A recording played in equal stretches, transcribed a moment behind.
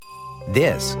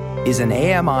This is an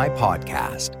AMI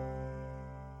podcast.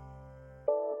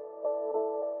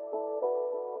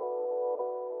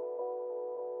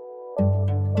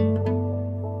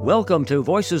 Welcome to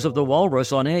Voices of the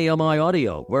Walrus on AMI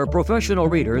Audio, where professional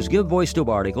readers give voice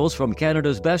to articles from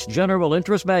Canada's best general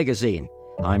interest magazine.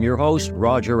 I'm your host,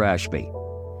 Roger Ashby.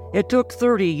 It took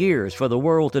 30 years for the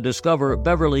world to discover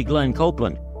Beverly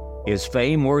GlennCopeland. Is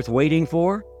fame worth waiting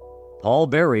for? Paul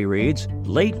Berry reads,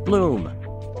 Late Bloom.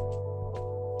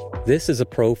 This is a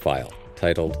profile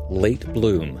titled Late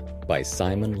Bloom by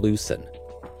Simon Lewson.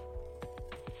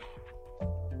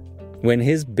 When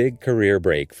his big career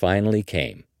break finally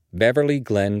came, Beverly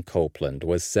GlennCopeland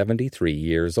was 73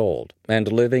 years old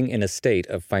and living in a state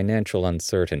of financial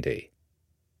uncertainty.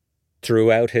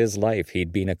 Throughout his life,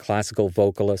 he'd been a classical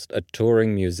vocalist, a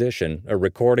touring musician, a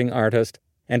recording artist,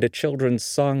 and a children's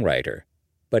songwriter,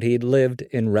 but he'd lived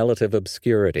in relative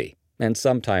obscurity, and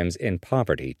sometimes in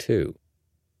poverty too.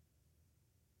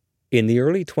 In the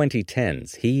early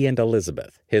 2010s, he and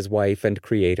Elizabeth, his wife and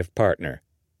creative partner,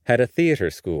 had a theater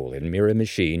school in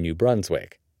Miramichi, New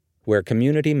Brunswick, where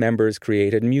community members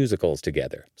created musicals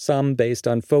together, some based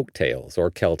on folk tales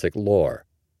or Celtic lore.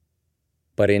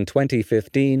 But in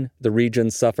 2015, the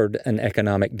region suffered an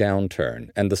economic downturn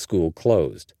and the school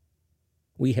closed.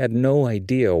 We had no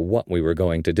idea what we were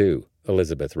going to do,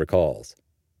 Elizabeth recalls.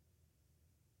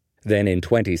 Then in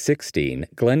 2016,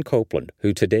 GlennCopeland,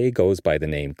 who today goes by the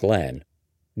name Glenn,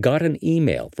 got an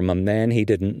email from a man he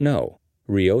didn't know,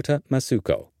 Ryota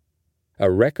Masuko,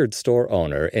 a record store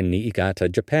owner in Niigata,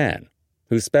 Japan,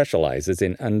 who specializes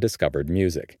in undiscovered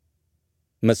music.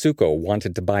 Masuko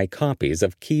wanted to buy copies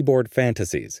of Keyboard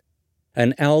Fantasies,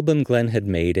 an album Glenn had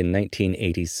made in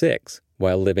 1986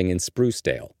 while living in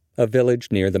Sprucedale, a village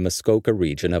near the Muskoka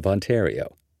region of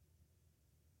Ontario.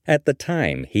 At the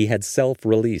time, he had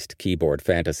self-released Keyboard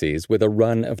Fantasies with a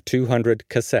run of 200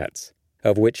 cassettes,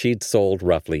 of which he'd sold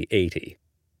roughly 80.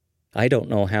 I don't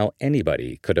know how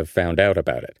anybody could have found out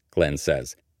about it, Glenn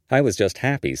says. I was just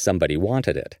happy somebody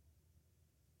wanted it.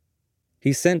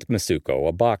 He sent Masuko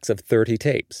a box of 30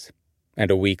 tapes,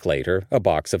 and a week later, a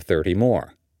box of 30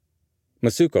 more.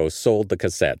 Masuko sold the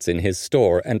cassettes in his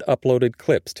store and uploaded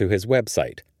clips to his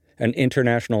website, an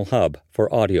international hub for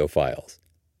audiophiles.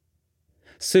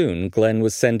 Soon, Glenn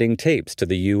was sending tapes to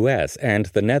the U.S. and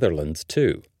the Netherlands,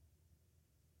 too.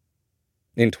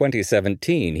 In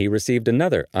 2017, he received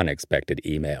another unexpected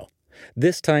email,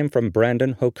 this time from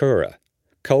Brandon Hokura,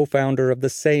 co-founder of the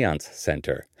Seance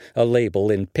Center, a label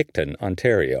in Picton,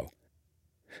 Ontario.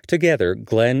 Together,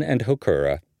 Glenn and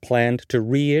Hokura planned to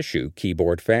reissue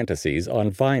Keyboard Fantasies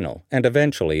on vinyl and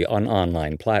eventually on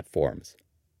online platforms.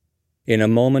 In a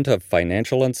moment of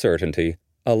financial uncertainty,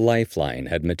 a lifeline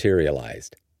had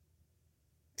materialized.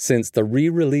 Since the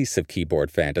re-release of Keyboard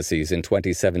Fantasies in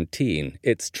 2017,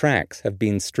 its tracks have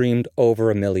been streamed over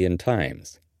 1 million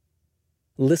times.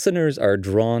 Listeners are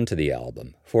drawn to the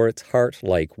album for its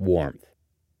heart-like warmth.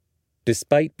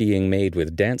 Despite being made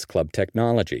with dance club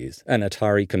technologies, an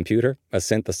Atari computer, a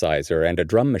synthesizer, and a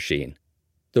drum machine,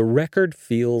 the record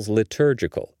feels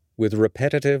liturgical, with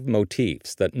repetitive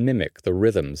motifs that mimic the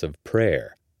rhythms of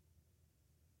prayer.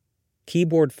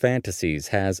 Keyboard Fantasies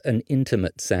has an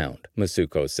intimate sound,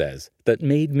 Masuko says, that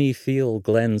made me feel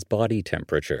Glenn's body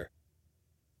temperature.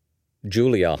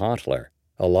 Julia Hotler,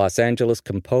 a Los Angeles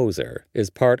composer, is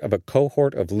part of a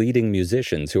cohort of leading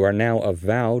musicians who are now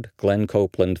avowed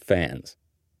GlennCopeland fans.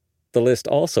 The list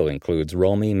also includes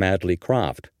Romy Madley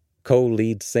Croft,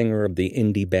 co-lead singer of the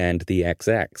indie band The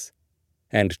XX,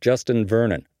 and Justin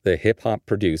Vernon, the hip-hop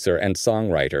producer and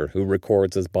songwriter who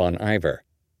records as Bon Iver.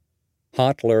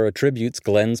 Hotler attributes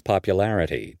Glenn's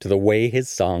popularity to the way his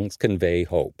songs convey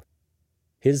hope.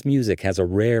 His music has a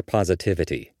rare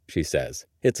positivity, she says.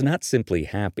 It's not simply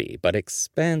happy, but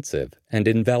expansive and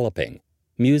enveloping.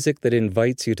 Music that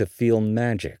invites you to feel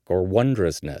magic or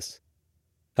wondrousness.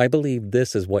 I believe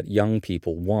this is what young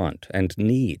people want and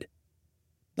need.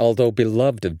 Although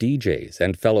beloved of DJs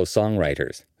and fellow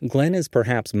songwriters, Glenn is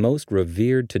perhaps most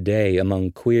revered today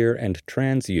among queer and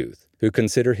trans youth who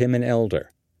consider him an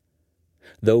elder.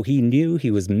 Though he knew he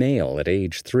was male at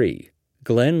age 3,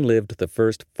 Glenn lived the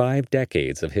first 5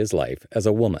 decades of his life as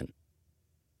a woman.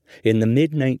 In the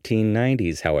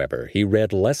mid-1990s, however, he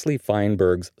read Leslie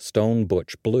Feinberg's Stone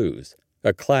Butch Blues,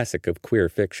 a classic of queer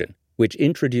fiction, which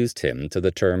introduced him to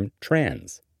the term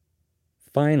trans.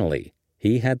 Finally,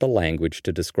 he had the language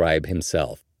to describe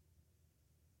himself.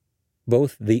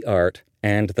 Both the art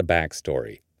and the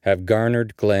backstory have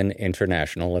garnered Glenn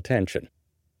international attention.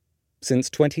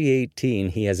 Since 2018,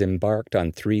 he has embarked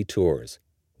on 3 tours,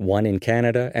 1 in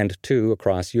Canada and 2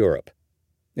 across Europe.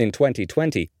 In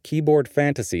 2020, Keyboard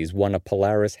Fantasies won a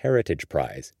Polaris Heritage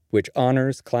Prize, which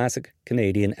honors classic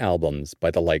Canadian albums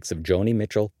by the likes of Joni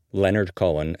Mitchell, Leonard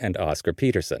Cohen, and Oscar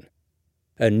Peterson.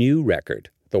 A new record,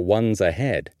 The Ones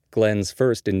Ahead, Glenn's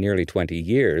first in nearly 20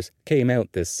 years, came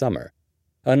out this summer.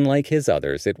 Unlike his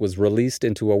others, it was released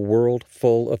into a world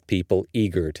full of people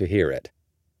eager to hear it.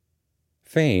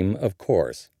 Fame, of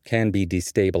course, can be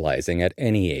destabilizing at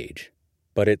any age,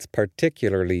 but it's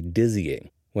particularly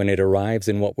dizzying when it arrives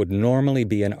in what would normally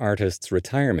be an artist's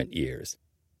retirement years.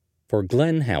 For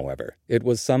Glenn, however, it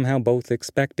was somehow both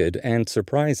expected and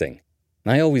surprising.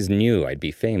 "I always knew I'd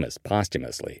be famous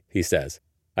posthumously," he says.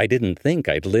 "I didn't think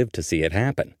I'd live to see it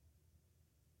happen."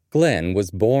 Glenn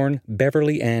was born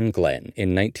Beverly Ann Glenn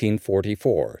in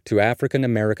 1944 to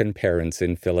African-American parents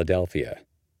in Philadelphia.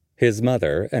 His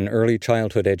mother, an early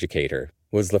childhood educator,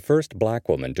 was the first black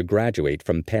woman to graduate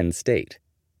from Penn State,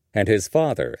 and his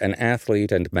father, an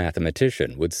athlete and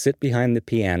mathematician, would sit behind the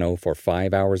piano for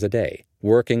 5 hours a day,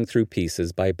 working through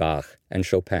pieces by Bach and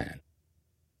Chopin.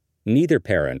 Neither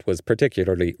parent was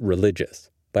particularly religious,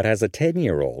 but as a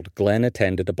 10-year-old, Glenn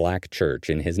attended a black church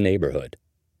in his neighborhood.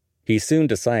 He soon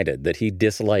decided that he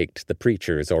disliked the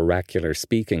preacher's oracular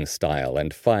speaking style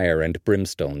and fire and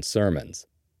brimstone sermons,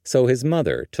 so his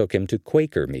mother took him to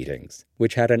Quaker meetings,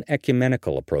 which had an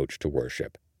ecumenical approach to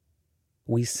worship.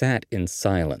 "We sat in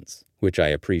silence, which I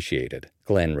appreciated,"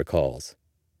 Glenn recalls.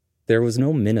 "There was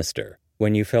no minister.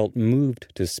 When you felt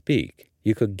moved to speak,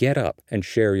 you could get up and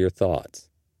share your thoughts."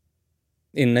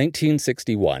 In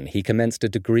 1961, he commenced a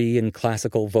degree in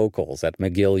classical vocals at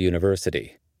McGill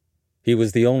University. He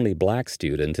was the only black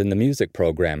student in the music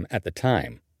program at the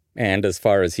time, and as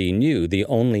far as he knew, the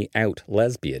only out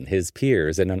lesbian his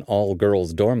peers in an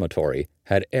all-girls dormitory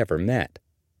had ever met.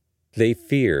 They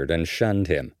feared and shunned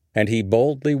him, and he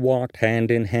boldly walked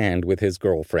hand in hand with his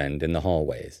girlfriend in the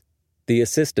hallways. The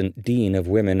assistant dean of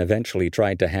women eventually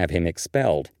tried to have him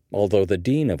expelled, although the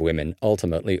dean of women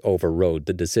ultimately overrode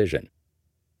the decision.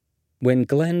 When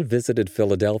Glenn visited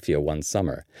Philadelphia one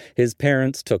summer, his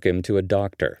parents took him to a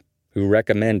doctor, who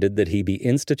recommended that he be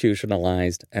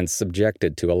institutionalized and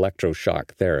subjected to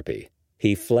electroshock therapy.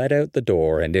 He fled out the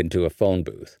door and into a phone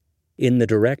booth. "In the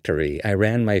directory, I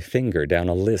ran my finger down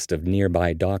a list of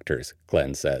nearby doctors,"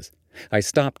 Glenn says. "I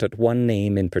stopped at one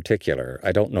name in particular.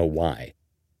 I don't know why."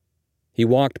 He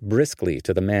walked briskly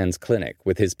to the man's clinic,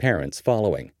 with his parents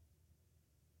following.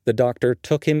 The doctor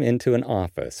took him into an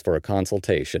office for a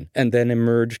consultation and then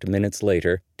emerged minutes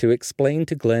later to explain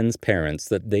to Glenn's parents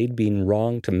that they'd been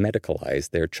wrong to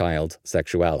medicalize their child's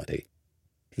sexuality.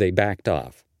 They backed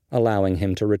off, allowing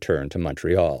him to return to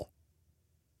Montreal.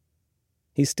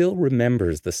 He still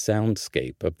remembers the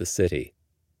soundscape of the city.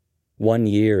 One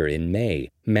year in May,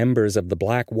 members of the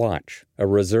Black Watch, a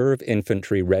reserve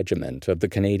infantry regiment of the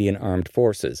Canadian Armed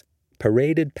Forces,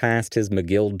 paraded past his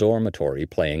McGill dormitory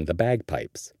playing the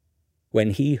bagpipes.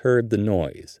 When he heard the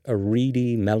noise, a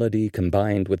reedy melody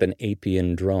combined with an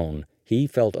Apian drone, he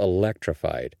felt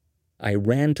electrified. "I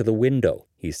ran to the window,"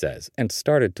 he says, "and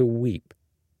started to weep."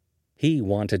 He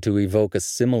wanted to evoke a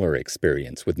similar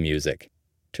experience with music,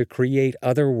 to create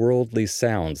otherworldly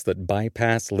sounds that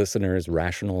bypass listeners'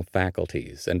 rational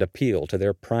faculties and appeal to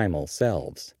their primal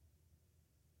selves.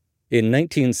 In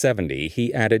 1970,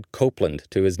 he added Copeland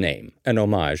to his name, an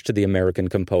homage to the American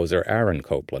composer Aaron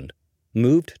Copland,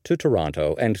 moved to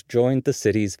Toronto, and joined the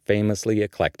city's famously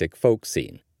eclectic folk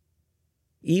scene.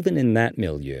 Even in that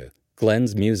milieu,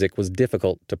 Glenn's music was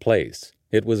difficult to place.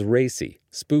 It was racy,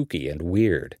 spooky, and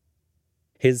weird.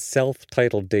 His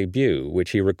self-titled debut,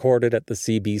 which he recorded at the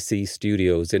CBC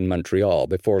studios in Montreal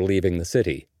before leaving the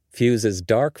city, fuses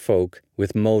dark folk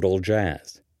with modal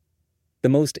jazz. The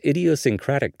most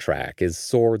idiosyncratic track is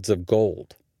Swords of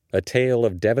Gold, a tale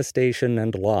of devastation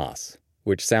and loss,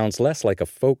 which sounds less like a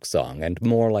folk song and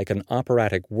more like an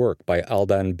operatic work by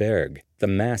Alban Berg, the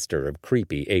master of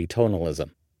creepy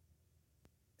atonalism.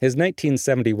 His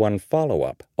 1971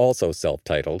 follow-up, also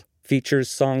self-titled, features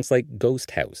songs like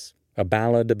Ghost House, a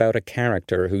ballad about a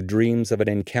character who dreams of an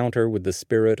encounter with the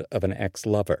spirit of an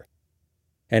ex-lover,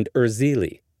 and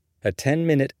Urzili, a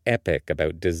 10-minute epic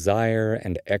about desire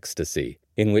and ecstasy,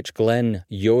 in which Glenn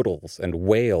yodels and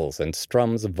wails and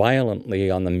strums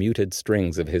violently on the muted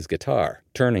strings of his guitar,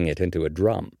 turning it into a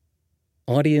drum.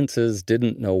 Audiences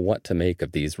didn't know what to make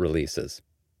of these releases.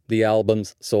 The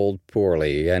albums sold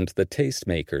poorly, and the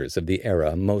tastemakers of the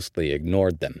era mostly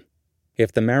ignored them.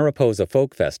 If the Mariposa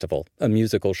Folk Festival, a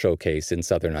musical showcase in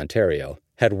southern Ontario,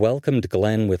 had welcomed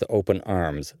Glenn with open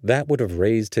arms, that would have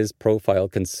raised his profile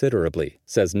considerably,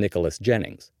 says Nicholas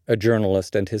Jennings, a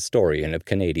journalist and historian of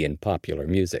Canadian popular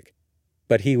music.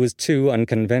 but he was too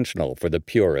unconventional for the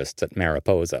purists at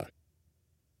Mariposa.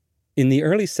 In the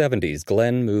early 70s,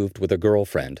 Glenn moved with a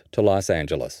girlfriend to Los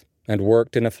Angeles and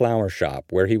worked in a flower shop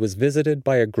where he was visited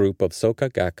by a group of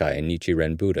Soka Gakkai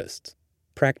Nichiren Buddhists,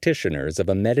 practitioners of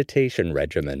a meditation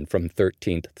regimen from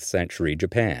 13th century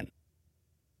Japan.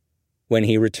 When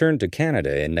he returned to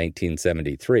Canada in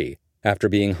 1973, after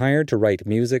being hired to write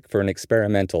music for an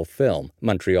experimental film,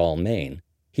 Montreal, Maine,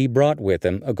 he brought with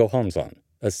him a gohonzon,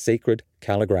 a sacred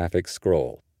calligraphic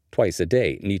scroll. Twice a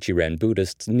day, Nichiren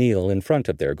Buddhists kneel in front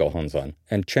of their gohonzon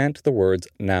and chant the words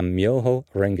Nam-myoho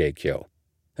Renge-kyo,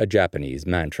 a Japanese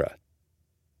mantra.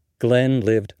 Glenn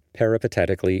lived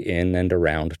peripatetically in and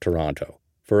around Toronto.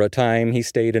 For a time, he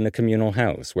stayed in a communal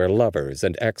house where lovers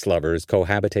and ex-lovers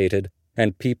cohabitated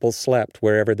and people slept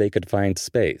wherever they could find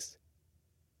space.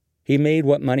 He made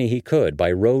what money he could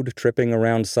by road tripping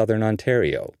around southern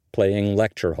Ontario, playing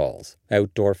lecture halls,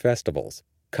 outdoor festivals,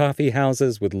 coffee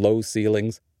houses with low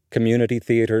ceilings, community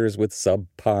theaters with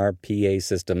subpar PA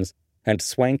systems, and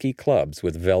swanky clubs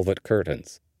with velvet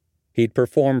curtains. He'd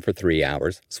perform for 3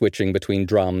 hours, switching between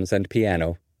drums and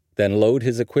piano, then load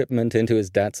his equipment into his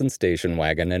Datsun station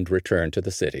wagon and return to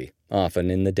the city,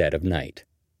 often in the dead of night.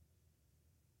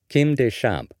 Kim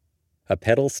Deschamps, a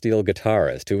pedal steel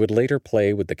guitarist who would later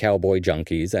play with the Cowboy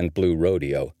Junkies and Blue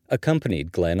Rodeo,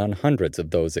 accompanied Glenn on hundreds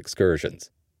of those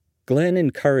excursions. Glenn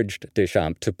encouraged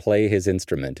Deschamps to play his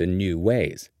instrument in new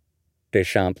ways.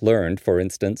 Deschamps learned, for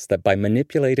instance, that by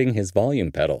manipulating his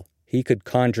volume pedal, he could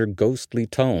conjure ghostly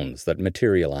tones that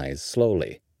materialize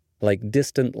slowly, like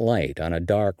distant light on a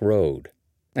dark road.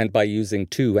 And by using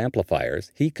 2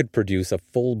 amplifiers, he could produce a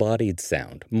full-bodied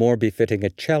sound more befitting a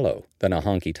cello than a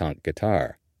honky-tonk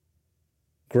guitar.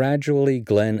 Gradually,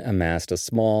 Glenn amassed a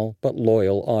small but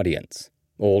loyal audience,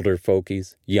 older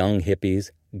folkies, young hippies,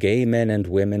 gay men and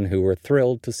women who were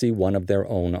thrilled to see one of their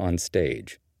own on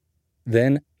stage.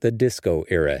 Then the disco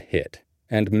era hit,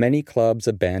 and many clubs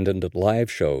abandoned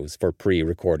live shows for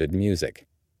pre-recorded music.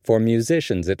 For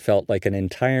musicians, it felt like an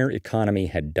entire economy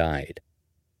had died.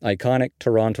 Iconic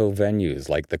Toronto venues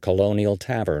like the Colonial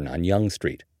Tavern on Yonge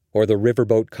Street or the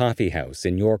Riverboat Coffee House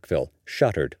in Yorkville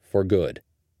shuttered for good,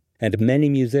 and many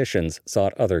musicians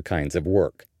sought other kinds of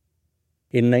work.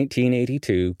 In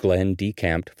 1982, Glenn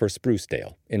decamped for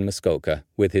Sprucedale in Muskoka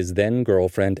with his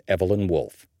then-girlfriend Evelyn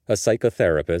Wolfe, a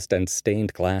psychotherapist and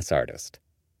stained glass artist.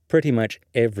 Pretty much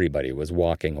everybody was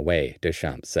walking away,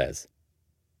 Deschamps says.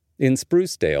 In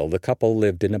Sprucedale, the couple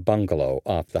lived in a bungalow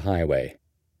off the highway.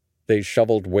 They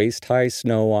shoveled waist-high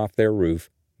snow off their roof,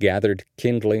 gathered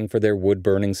kindling for their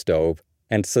wood-burning stove,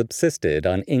 and subsisted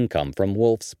on income from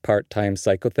Wolfe's part-time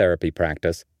psychotherapy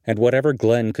practice and whatever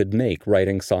Glenn could make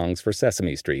writing songs for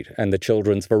Sesame Street and the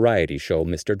children's variety show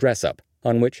Mr. Dressup,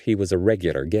 on which he was a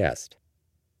regular guest.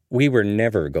 "We were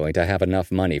never going to have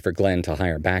enough money for Glenn to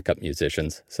hire backup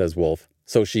musicians," says Wolfe,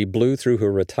 so she blew through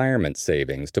her retirement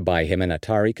savings to buy him an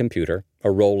Atari computer,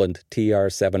 a Roland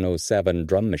TR-707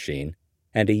 drum machine,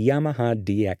 and a Yamaha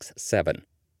DX-7,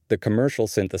 the commercial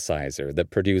synthesizer that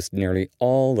produced nearly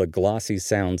all the glossy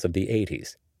sounds of the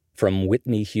 80s, from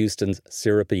Whitney Houston's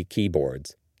syrupy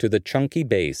keyboards to the chunky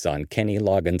bass on Kenny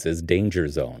Loggins' Danger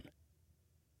Zone.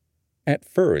 At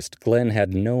first, Glenn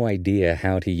had no idea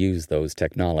how to use those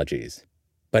technologies,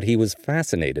 but he was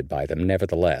fascinated by them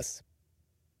nevertheless.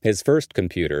 His first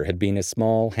computer had been a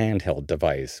small handheld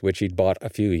device which he'd bought a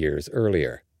few years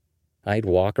earlier. "I'd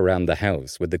walk around the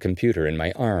house with the computer in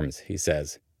my arms," he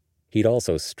says. He'd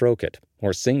also stroke it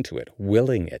or sing to it,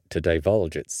 willing it to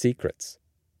divulge its secrets.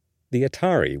 The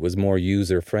Atari was more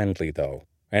user-friendly, though,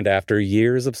 and after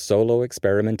years of solo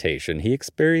experimentation, he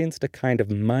experienced a kind of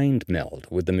mind meld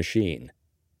with the machine.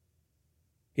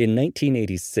 In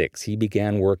 1986, he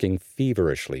began working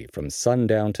feverishly from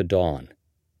sundown to dawn.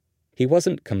 He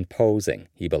wasn't composing,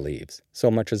 he believes,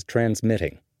 so much as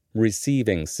transmitting,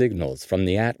 receiving signals from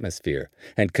the atmosphere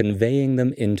and conveying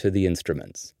them into the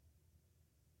instruments.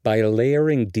 By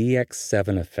layering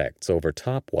DX7 effects over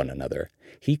top one another,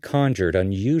 he conjured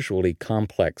unusually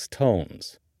complex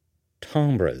tones.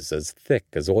 Timbres as thick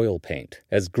as oil paint,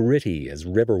 as gritty as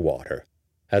river water,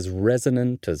 as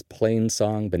resonant as plain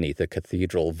song beneath a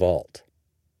cathedral vault.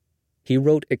 He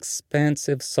wrote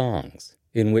expansive songs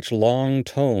in which long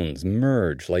tones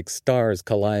merge like stars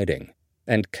colliding,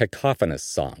 and cacophonous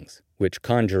songs which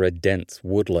conjure a dense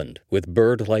woodland with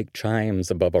bird-like chimes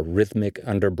above a rhythmic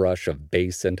underbrush of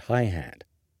bass and hi-hat.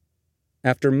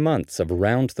 After months of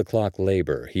round-the-clock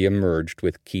labor, he emerged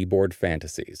with keyboard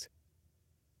fantasies.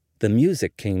 "The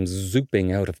music came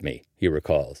zooping out of me," he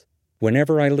recalls.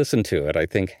 "Whenever I listen to it, I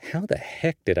think, how the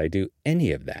heck did I do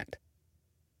any of that?"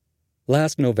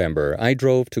 Last November, I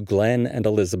drove to Glenn and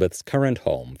Elizabeth's current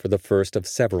home for the first of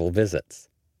several visits.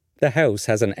 The house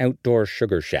has an outdoor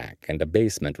sugar shack and a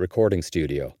basement recording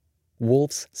studio.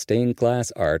 Wolf's stained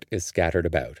glass art is scattered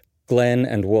about. Glenn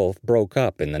and Wolf broke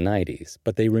up in the 90s,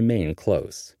 but they remain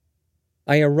close.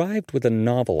 I arrived with a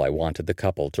novel I wanted the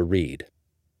couple to read,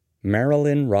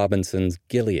 Marilynne Robinson's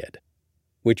Gilead,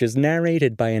 which is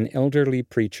narrated by an elderly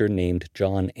preacher named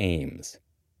John Ames.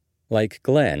 Like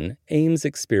Glenn, Ames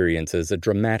experiences a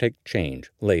dramatic change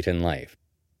late in life.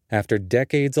 After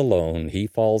decades alone, he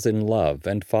falls in love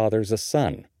and fathers a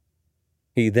son.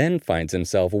 He then finds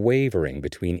himself wavering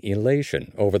between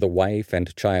elation over the wife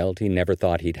and child he never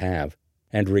thought he'd have,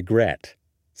 and regret,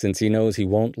 since he knows he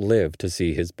won't live to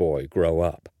see his boy grow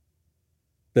up.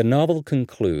 The novel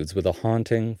concludes with a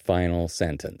haunting final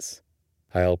sentence,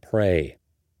 "I'll pray,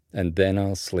 and then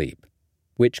I'll sleep,"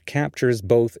 which captures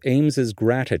both Ames's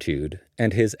gratitude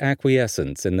and his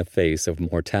acquiescence in the face of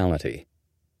mortality.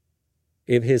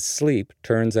 If his sleep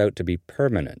turns out to be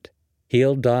permanent,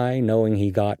 he'll die knowing he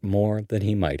got more than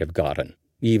he might have gotten,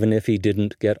 even if he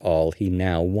didn't get all he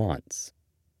now wants.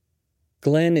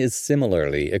 Glenn is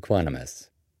similarly equanimous.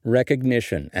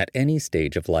 Recognition at any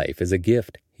stage of life is a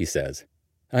gift, he says.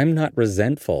 I'm not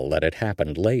resentful that it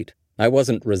happened late. I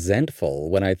wasn't resentful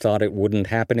when I thought it wouldn't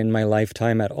happen in my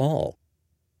lifetime at all.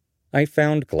 I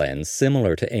found Glenn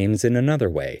similar to Ames in another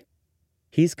way.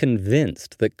 He's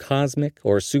convinced that cosmic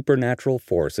or supernatural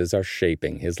forces are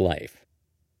shaping his life.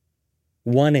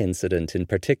 One incident in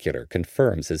particular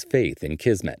confirms his faith in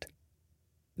Kismet.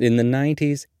 In the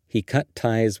 90s, he cut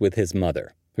ties with his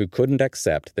mother, who couldn't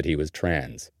accept that he was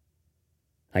trans.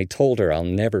 I told her I'll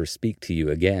never speak to you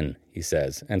again, he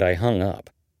says, and I hung up.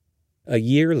 A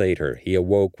year later, he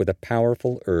awoke with a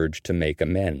powerful urge to make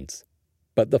amends.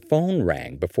 But the phone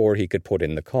rang before he could put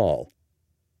in the call.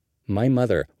 My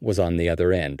mother was on the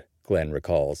other end, Glenn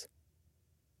recalls.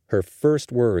 Her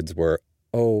first words were,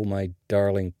 "Oh, my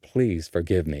darling, please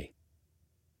forgive me."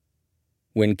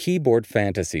 When Keyboard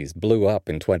Fantasies blew up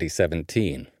in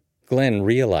 2017, Glenn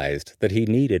realized that he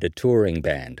needed a touring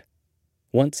band.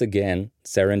 Once again,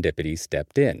 serendipity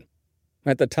stepped in.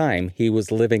 At the time, he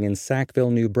was living in Sackville,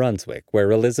 New Brunswick,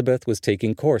 where Elizabeth was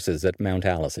taking courses at Mount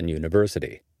Allison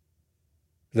University.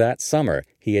 That summer,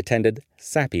 he attended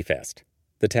Sappyfest,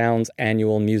 the town's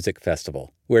annual music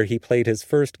festival, where he played his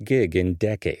first gig in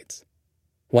decades.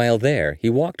 While there, he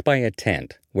walked by a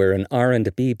tent where an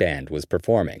R&B band was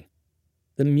performing.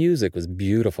 The music was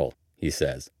beautiful, he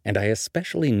says, and I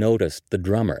especially noticed the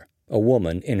drummer, a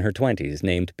woman in her 20s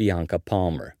named Bianca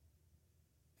Palmer.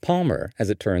 Palmer, as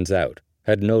it turns out,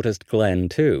 had noticed Glenn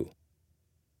too.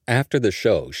 After the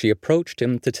show, she approached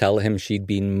him to tell him she'd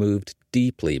been moved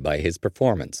deeply by his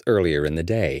performance earlier in the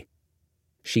day.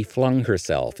 She flung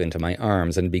herself into my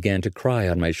arms and began to cry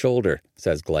on my shoulder,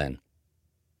 says Glenn.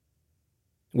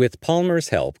 With Palmer's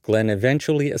help, Glenn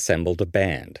eventually assembled a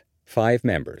band, 5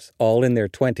 members, all in their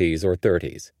 20s or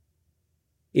 30s.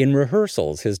 In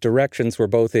rehearsals, his directions were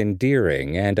both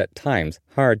endearing and at times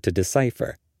hard to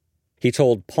decipher. He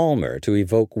told Palmer to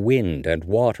evoke wind and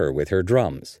water with her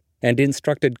drums, and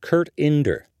instructed Kurt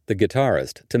Inder, the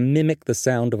guitarist, to mimic the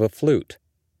sound of a flute.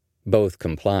 Both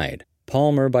complied,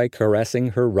 Palmer by caressing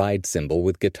her ride cymbal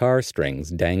with guitar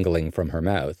strings dangling from her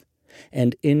mouth,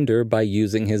 and Inder by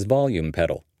using his volume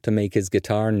pedal to make his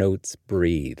guitar notes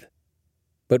breathe.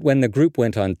 But when the group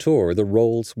went on tour, the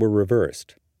roles were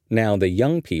reversed. Now the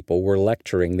young people were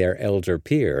lecturing their elder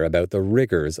peer about the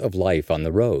rigors of life on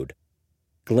the road.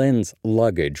 Glenn's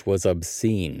luggage was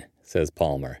obscene, says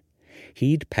Palmer.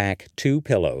 He'd pack 2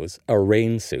 pillows, a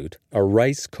rain suit, a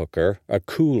rice cooker, a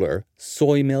cooler,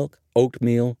 soy milk,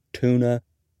 oatmeal, tuna,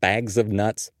 bags of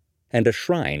nuts, and a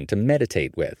shrine to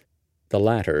meditate with. The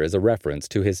latter is a reference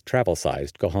to his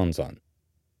travel-sized gohonzon.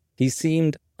 He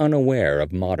seemed unaware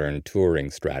of modern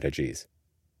touring strategies.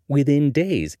 Within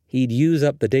days, he'd use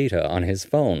up the data on his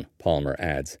phone, Palmer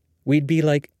adds. We'd be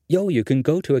like, yo, you can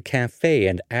go to a cafe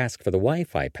and ask for the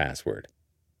Wi-Fi password.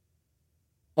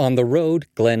 On the road,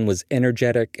 Glenn was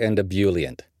energetic and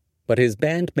ebullient, but his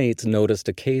bandmates noticed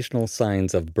occasional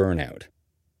signs of burnout.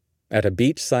 At a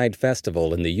beachside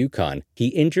festival in the Yukon, he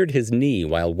injured his knee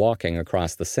while walking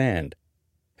across the sand.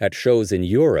 At shows in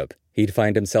Europe, he'd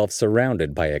find himself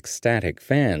surrounded by ecstatic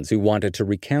fans who wanted to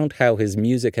recount how his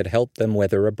music had helped them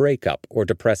weather a breakup or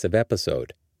depressive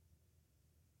episode.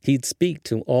 He'd speak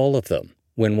to all of them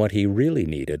when what he really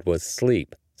needed was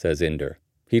sleep, says Inder.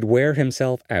 He'd wear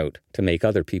himself out to make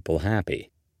other people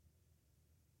happy.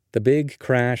 The big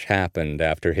crash happened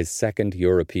after his second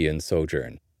European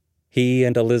sojourn. He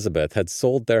and Elizabeth had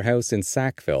sold their house in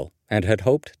Sackville and had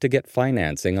hoped to get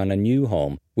financing on a new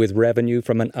home with revenue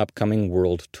from an upcoming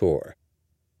world tour.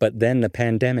 But then the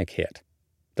pandemic hit.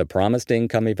 The promised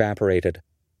income evaporated,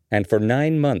 and for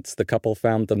 9 months the couple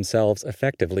found themselves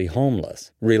effectively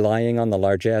homeless, relying on the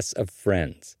largesse of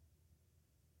friends.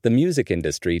 The music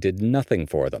industry did nothing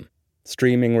for them.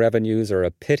 Streaming revenues are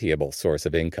a pitiable source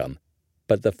of income,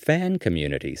 but the fan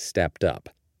community stepped up.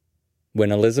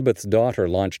 When Elizabeth's daughter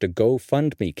launched a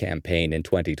GoFundMe campaign in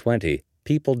 2020,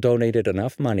 people donated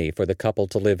enough money for the couple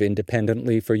to live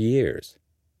independently for years.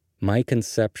 My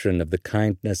conception of the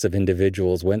kindness of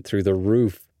individuals went through the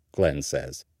roof, Glenn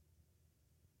says.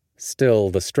 Still,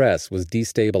 the stress was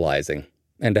destabilizing,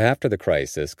 and after the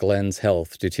crisis, Glenn's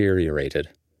health deteriorated.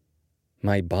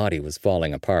 My body was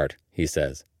falling apart, he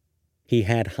says. He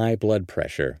had high blood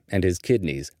pressure, and his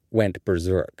kidneys went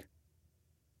berserk.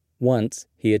 Once,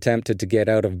 he attempted to get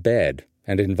out of bed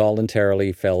and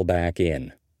involuntarily fell back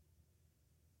in.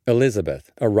 Elizabeth,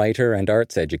 a writer and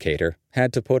arts educator,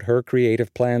 had to put her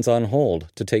creative plans on hold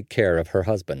to take care of her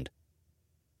husband.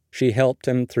 She helped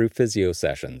him through physio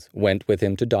sessions, went with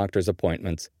him to doctor's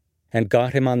appointments, and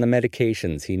got him on the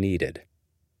medications he needed.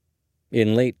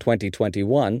 In late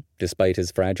 2021, despite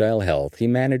his fragile health, he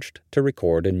managed to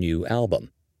record a new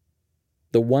album.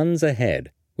 The Ones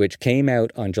Ahead, which came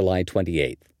out on July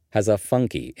 28th, has a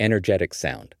funky, energetic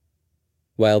sound.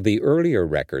 While the earlier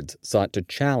records sought to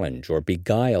challenge or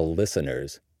beguile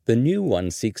listeners, the new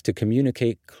one seeks to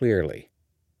communicate clearly.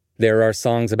 There are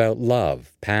songs about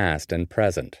love, past and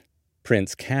present.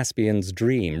 Prince Caspian's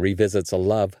Dream revisits a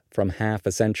love from half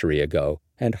a century ago,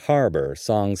 and Harbor,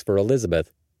 Songs for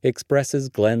Elizabeth, expresses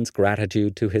Glenn's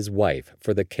gratitude to his wife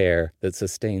for the care that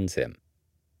sustains him.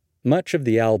 Much of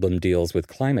the album deals with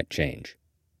climate change.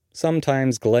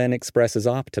 Sometimes Glenn expresses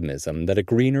optimism that a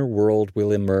greener world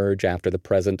will emerge after the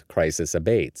present crisis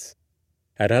abates.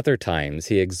 At other times,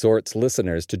 he exhorts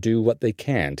listeners to do what they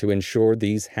can to ensure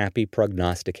these happy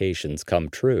prognostications come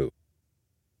true.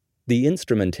 The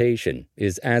instrumentation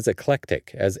is as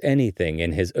eclectic as anything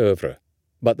in his oeuvre,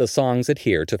 but the songs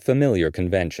adhere to familiar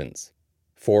conventions: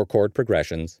 4-chord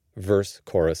progressions,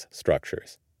 verse-chorus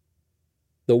structures.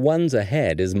 The Ones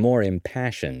Ahead is more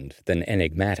impassioned than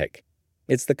enigmatic.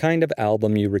 It's the kind of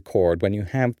album you record when you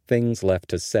have things left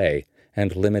to say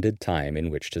and limited time in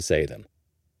which to say them.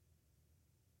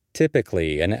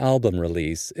 Typically, an album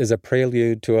release is a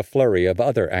prelude to a flurry of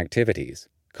other activities: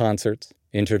 concerts,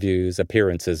 interviews,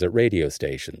 appearances at radio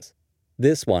stations.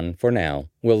 This one, for now,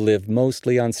 will live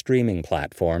mostly on streaming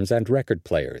platforms and record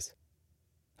players.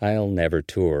 "I'll never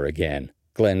tour again,"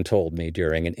 Glenn told me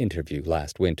during an interview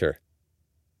last winter.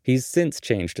 He's since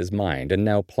changed his mind and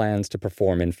now plans to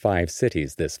perform in 5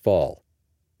 cities this fall.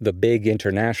 The big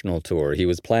international tour he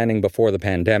was planning before the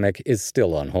pandemic is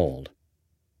still on hold.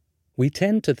 We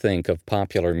tend to think of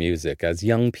popular music as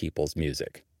young people's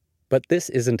music, but this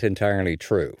isn't entirely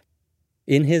true.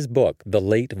 In his book, The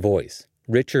Late Voice,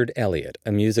 Richard Elliott, a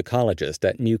musicologist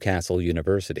at Newcastle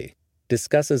University,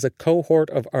 discusses a cohort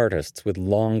of artists with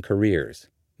long careers: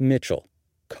 Mitchell,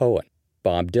 Cohen,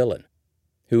 Bob Dylan,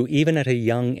 who even at a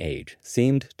young age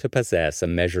seemed to possess a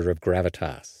measure of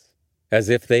gravitas, as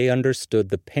if they understood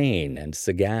the pain and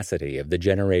sagacity of the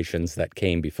generations that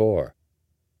came before.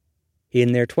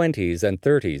 In their 20s and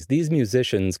 30s, these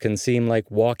musicians can seem like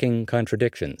walking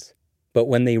contradictions, but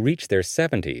when they reach their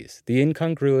 70s, the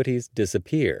incongruities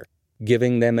disappear,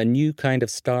 giving them a new kind of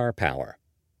star power.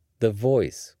 The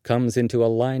voice comes into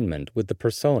alignment with the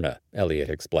persona, Elliott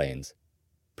explains.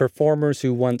 Performers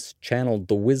who once channeled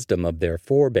the wisdom of their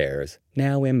forebears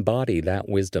now embody that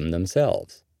wisdom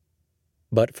themselves.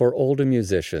 But for older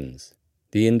musicians,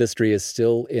 the industry is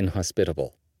still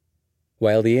inhospitable.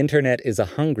 While the internet is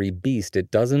a hungry beast, it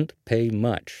doesn't pay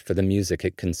much for the music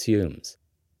it consumes.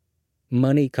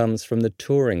 Money comes from the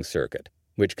touring circuit,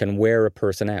 which can wear a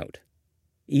person out.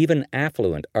 Even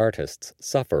affluent artists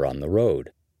suffer on the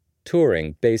road.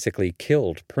 Touring basically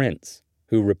killed Prince,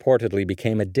 who reportedly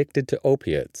became addicted to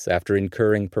opiates after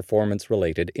incurring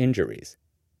performance-related injuries.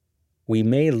 We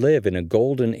may live in a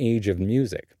golden age of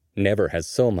music. Never has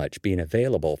so much been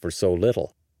available for so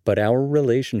little. But our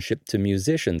relationship to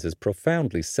musicians is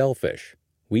profoundly selfish.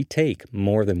 We take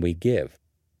more than we give.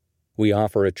 We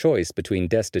offer a choice between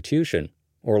destitution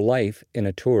or life in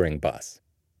a touring bus.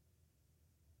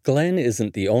 Glenn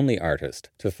isn't the only artist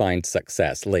to find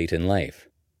success late in life.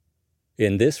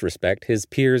 In this respect, his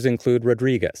peers include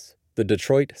Rodriguez, the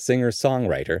Detroit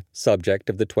singer-songwriter, subject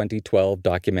of the 2012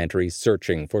 documentary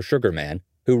Searching for Sugar Man,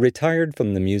 who retired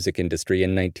from the music industry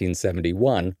in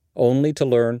 1971, only to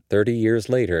learn 30 years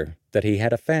later that he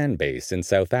had a fan base in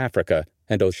South Africa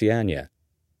and Oceania.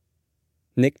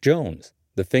 Nick Jones,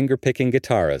 the finger-picking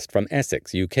guitarist from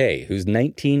Essex, UK, whose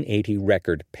 1980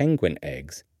 record Penguin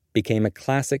Eggs became a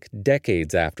classic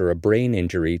decades after a brain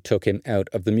injury took him out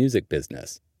of the music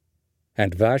business.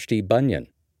 And Vashti Bunyan,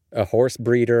 a horse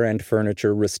breeder and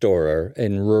furniture restorer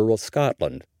in rural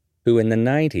Scotland, who in the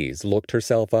 90s looked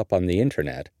herself up on the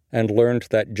internet and learned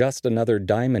that Just Another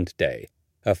Diamond Day,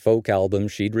 a folk album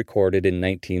she'd recorded in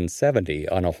 1970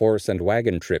 on a horse and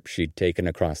wagon trip she'd taken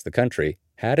across the country,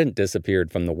 hadn't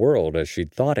disappeared from the world as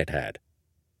she'd thought it had.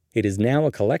 It is now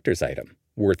a collector's item,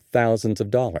 worth thousands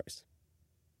of dollars.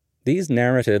 These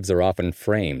narratives are often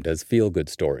framed as feel-good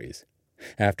stories.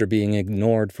 After being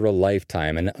ignored for a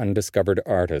lifetime, an undiscovered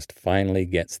artist finally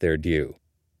gets their due.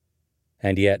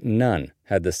 And yet none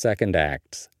had the second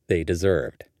acts they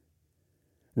deserved.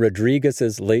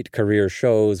 Rodriguez's late career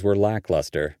shows were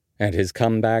lackluster, and his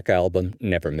comeback album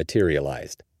never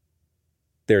materialized.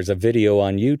 There's a video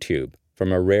on YouTube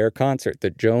from a rare concert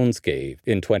that Jones gave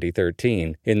in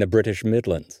 2013 in the British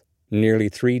Midlands, nearly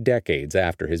 3 decades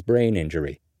after his brain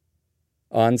injury.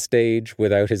 On stage,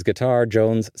 without his guitar,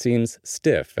 Jones seems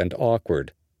stiff and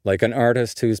awkward, like an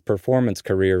artist whose performance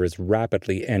career is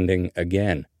rapidly ending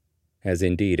again, as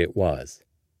indeed it was.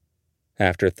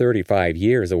 After 35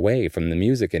 years away from the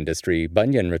music industry,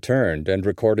 Bunyan returned and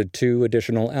recorded 2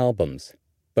 additional albums,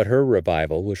 but her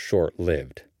revival was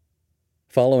short-lived.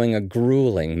 Following a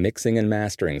grueling mixing and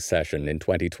mastering session in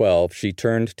 2012, she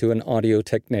turned to an audio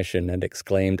technician and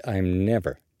exclaimed, "I'm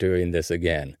never doing this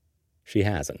again." She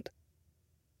hasn't.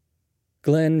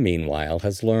 Glenn, meanwhile,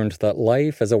 has learned that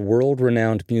life as a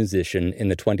world-renowned musician in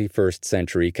the 21st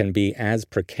century can be as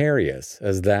precarious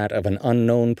as that of an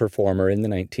unknown performer in the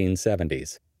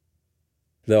 1970s.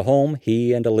 The home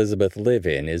he and Elizabeth live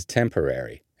in is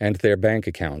temporary, and their bank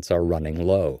accounts are running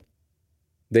low.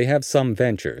 They have some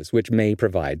ventures which may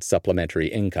provide supplementary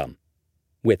income.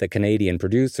 With a Canadian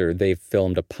producer, they've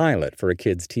filmed a pilot for a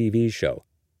kids' TV show.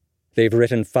 They've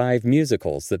written 5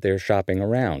 musicals that they're shopping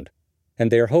around, and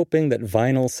they're hoping that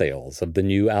vinyl sales of the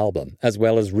new album, as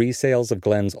well as resales of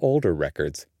Glenn's older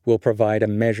records, will provide a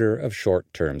measure of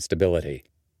short-term stability.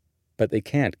 But they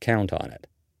can't count on it.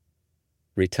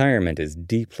 Retirement is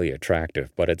deeply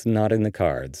attractive, but it's not in the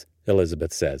cards,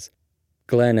 Elizabeth says.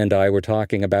 Glenn and I were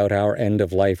talking about our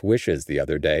end-of-life wishes the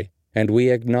other day, and we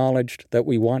acknowledged that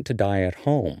we want to die at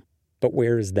home. But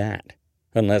where is that?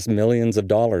 Unless millions of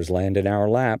dollars land in our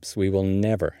laps, we will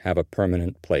never have a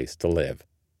permanent place to live.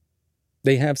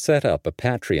 They have set up a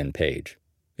Patreon page,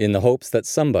 in the hopes that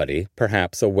somebody,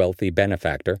 perhaps a wealthy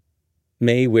benefactor,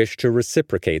 may wish to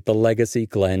reciprocate the legacy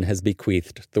Glenn has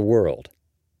bequeathed the world.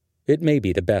 It may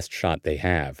be the best shot they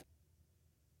have.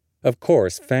 Of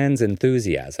course, fans'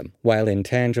 enthusiasm, while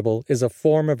intangible, is a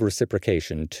form of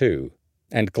reciprocation too,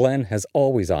 and Glenn has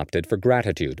always opted for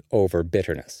gratitude over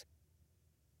bitterness.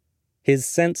 His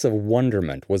sense of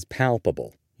wonderment was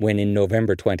palpable when in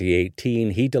November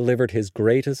 2018 he delivered his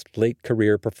greatest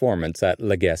late-career performance at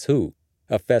Le Guess Who,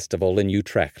 a festival in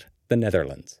Utrecht, the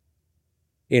Netherlands.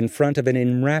 In front of an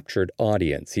enraptured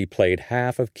audience, he played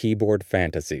half of Keyboard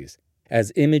Fantasies,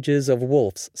 as images of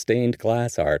Wolf's stained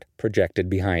glass art projected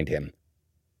behind him.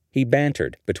 He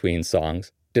bantered between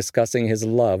songs, discussing his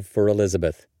love for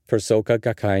Elizabeth, for Soka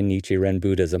Gakkai Nichiren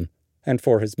Buddhism, and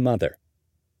for his mother.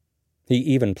 He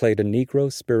even played a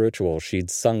Negro spiritual she'd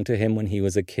sung to him when he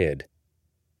was a kid.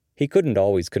 He couldn't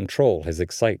always control his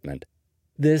excitement.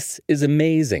 "This is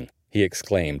amazing," he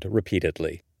exclaimed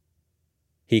repeatedly.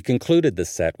 He concluded the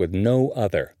set with no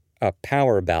other, a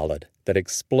power ballad that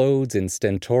explodes in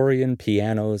stentorian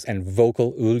pianos and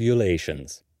vocal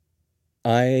ululations.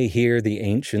 "I hear the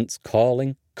ancients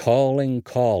calling, calling,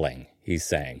 calling," he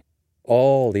sang.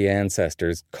 "All the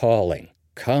ancestors calling,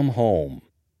 come home."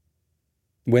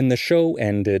 When the show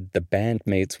ended, the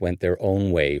bandmates went their own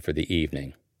way for the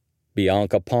evening.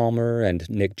 Bianca Palmer and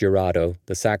Nick Girardo,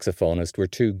 the saxophonist, were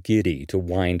too giddy to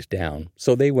wind down,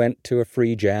 so they went to a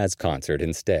free jazz concert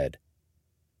instead.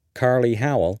 Carly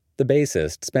Howell, the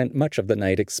bassist, spent much of the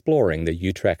night exploring the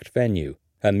Utrecht venue,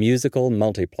 a musical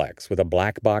multiplex with a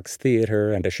black box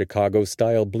theater and a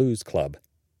Chicago-style blues club.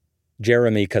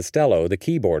 Jeremy Costello, the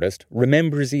keyboardist,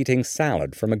 remembers eating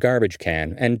salad from a garbage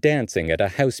can and dancing at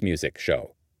a house music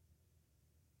show.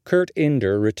 Kurt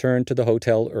Inder returned to the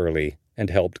hotel early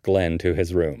and helped Glenn to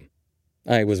his room.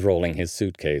 "I was rolling his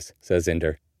suitcase," says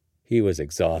Inder. He was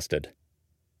exhausted.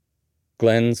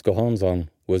 Glenn's Gohonzon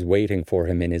was waiting for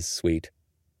him in his suite.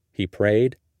 He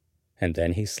prayed, and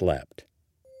then he slept.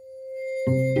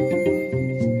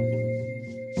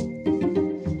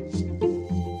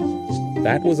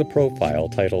 That was a profile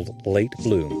titled Late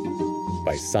Bloom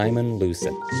by Simon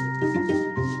Lucen.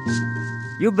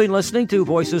 You've been listening to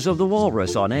Voices of the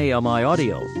Walrus on AMI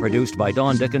Audio, produced by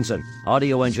Don Dickinson,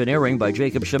 audio engineering by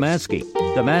Jacob Shemansky.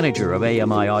 The manager of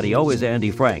AMI Audio is Andy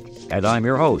Frank, and I'm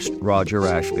your host, Roger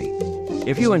Ashby.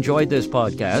 If you enjoyed this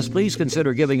podcast, please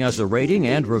consider giving us a rating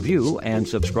and review, and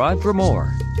subscribe for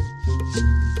more.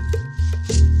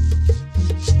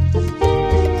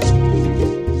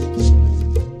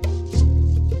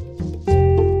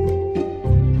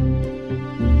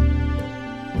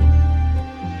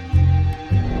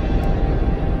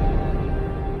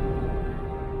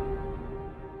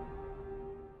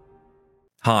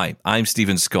 Hi, I'm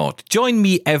Stephen Scott. Join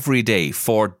me every day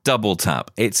for Double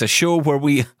Tap. It's a show where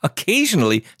we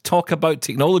occasionally talk about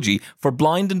technology for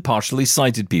blind and partially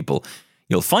sighted people.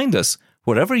 You'll find us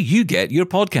wherever you get your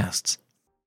podcasts.